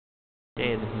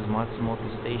Hey, this is Matsumoto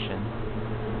Station,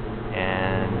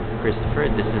 and Christopher,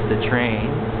 this is the train.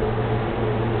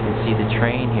 You can see the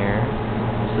train here.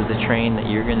 This is the train that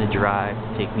you're going to drive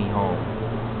to take me home.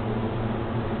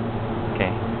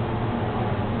 Okay.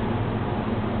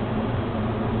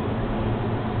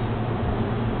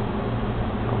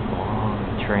 A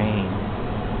long train.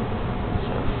 It's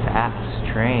a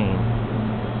fast train.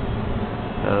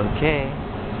 Okay,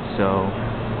 so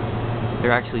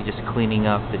they're actually just cleaning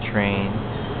up the train.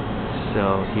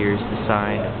 So here's the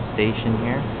sign of the station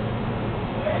here.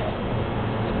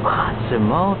 It's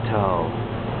Matsumoto.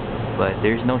 But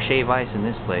there's no shave ice in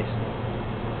this place.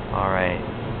 Alright.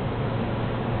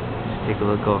 Let's take a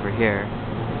look over here.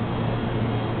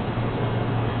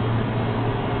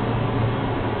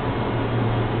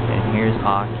 And here's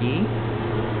Aki.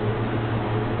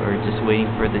 We're just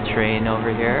waiting for the train over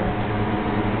here.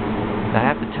 I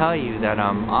have to tell you that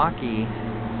Aki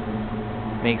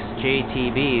makes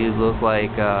JTB look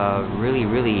like a really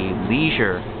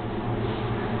leisure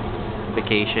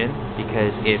vacation,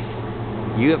 because if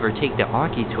you ever take the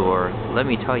Aki tour, let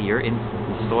me tell you, you're in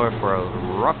store for a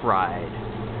rough ride.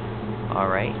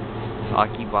 Alright, so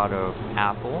Aki bought an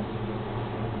apple,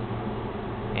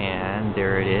 and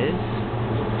there it is.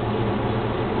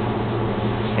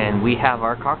 And we have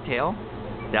our cocktail.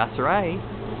 That's right,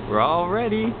 we're all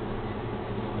ready.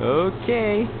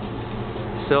 Okay,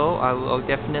 so I'll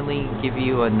definitely give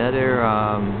you another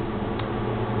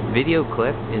video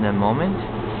clip in a moment.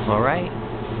 Alright,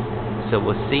 so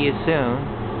we'll see you soon.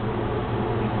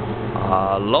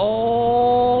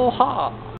 Aloha!